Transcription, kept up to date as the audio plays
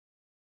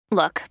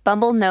Look,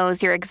 Bumble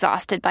knows you're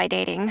exhausted by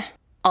dating.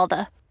 All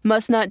the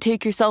must not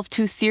take yourself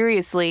too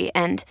seriously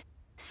and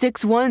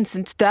 6'1"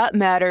 since that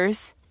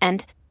matters.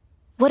 And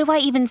what do I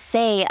even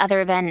say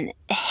other than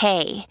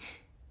hey?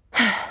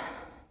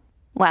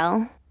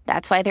 Well,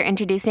 that's why they're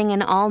introducing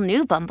an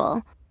all-new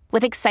Bumble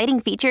with exciting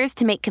features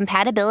to make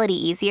compatibility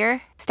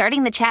easier,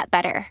 starting the chat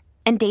better,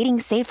 and dating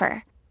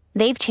safer.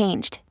 They've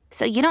changed,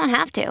 so you don't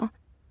have to.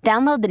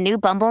 Download the new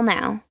Bumble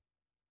now.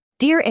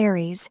 Dear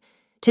Aries,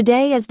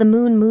 today as the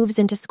moon moves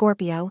into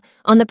Scorpio,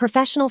 on the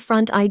professional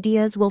front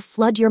ideas will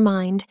flood your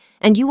mind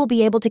and you will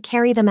be able to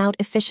carry them out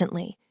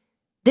efficiently.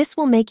 This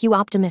will make you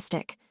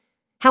optimistic.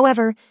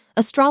 However,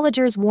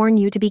 astrologers warn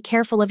you to be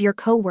careful of your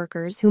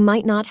coworkers who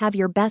might not have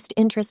your best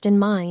interest in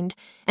mind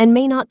and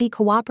may not be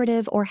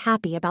cooperative or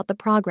happy about the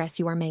progress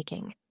you are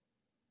making.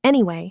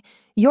 Anyway,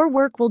 your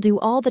work will do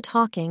all the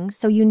talking,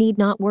 so you need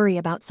not worry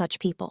about such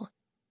people.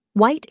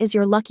 White is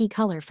your lucky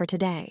color for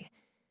today.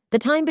 The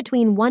time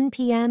between 1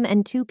 p.m.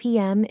 and 2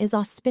 p.m. is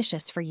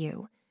auspicious for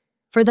you.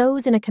 For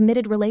those in a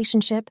committed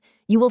relationship,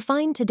 you will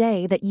find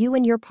today that you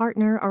and your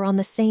partner are on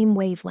the same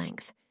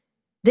wavelength.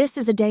 This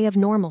is a day of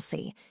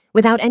normalcy,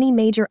 without any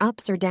major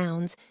ups or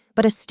downs,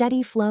 but a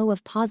steady flow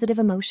of positive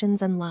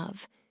emotions and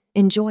love.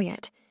 Enjoy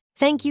it.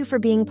 Thank you for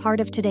being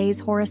part of today's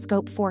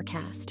horoscope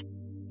forecast.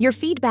 Your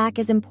feedback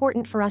is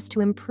important for us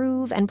to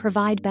improve and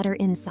provide better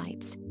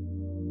insights.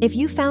 If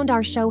you found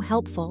our show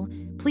helpful,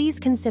 please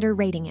consider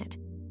rating it.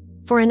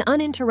 For an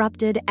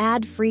uninterrupted,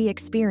 ad-free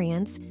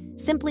experience,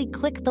 simply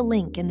click the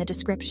link in the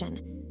description.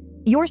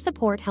 Your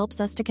support helps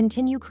us to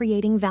continue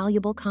creating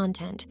valuable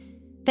content.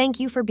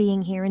 Thank you for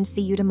being here and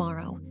see you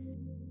tomorrow.